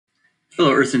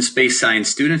Hello, Earth and Space Science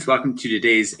students. Welcome to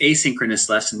today's asynchronous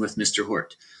lesson with Mr.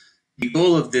 Hort. The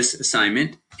goal of this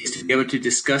assignment is to be able to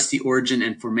discuss the origin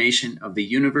and formation of the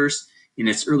universe in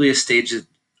its earliest stages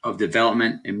of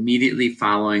development immediately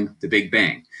following the Big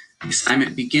Bang. The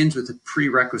assignment begins with a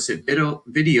prerequisite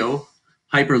video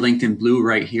hyperlinked in blue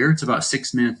right here. It's about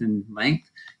 6 minutes in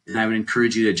length, and I would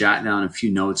encourage you to jot down a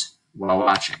few notes while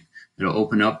watching. It'll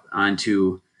open up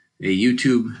onto a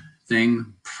YouTube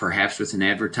thing, perhaps with an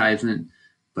advertisement,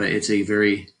 but it's a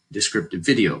very descriptive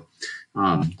video.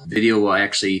 Video will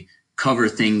actually cover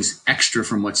things extra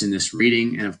from what's in this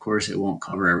reading, and of course it won't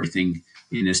cover everything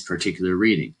in this particular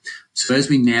reading. So as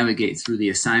we navigate through the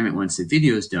assignment once the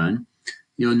video is done,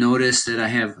 you'll notice that I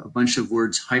have a bunch of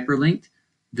words hyperlinked.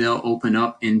 They'll open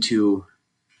up into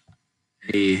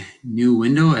a new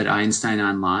window at Einstein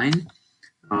Online.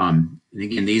 And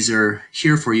again, these are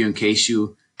here for you in case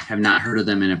you have not heard of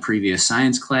them in a previous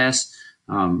science class,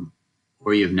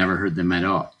 or you've never heard them at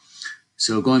all.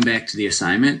 So going back to the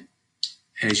assignment,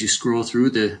 as you scroll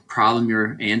through, the problem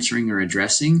you're answering or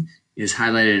addressing is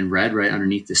highlighted in red right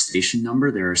underneath the station number.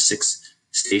 There are 6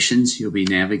 stations you'll be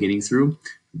navigating through.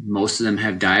 Most of them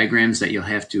have diagrams that you'll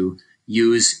have to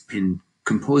use in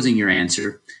composing your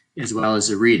answer, as well as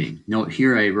the reading. Note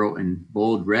here I wrote in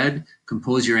bold red,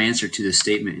 compose your answer to the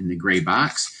statement in the gray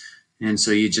box. And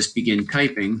so you just begin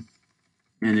typing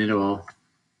and it'll do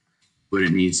what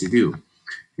it needs to do.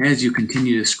 As you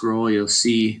continue to scroll, you'll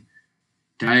see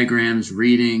diagrams,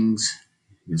 readings.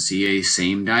 You'll see a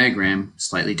same diagram,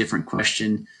 slightly different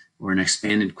question or an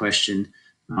expanded question.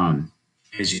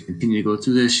 As you continue to go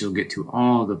through this, you'll get to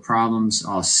all the problems,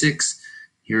 all 6.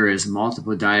 Here is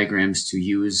multiple diagrams to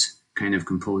use, kind of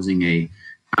composing a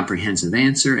comprehensive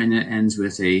answer, and it ends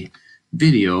with a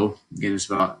video. Again, it's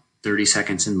about 30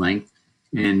 seconds in length,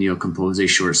 and you'll compose a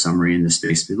short summary in the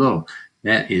space below.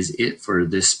 That is it for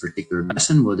this particular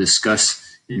lesson. We'll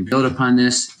discuss and build upon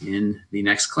this in the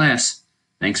next class.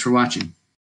 Thanks for watching.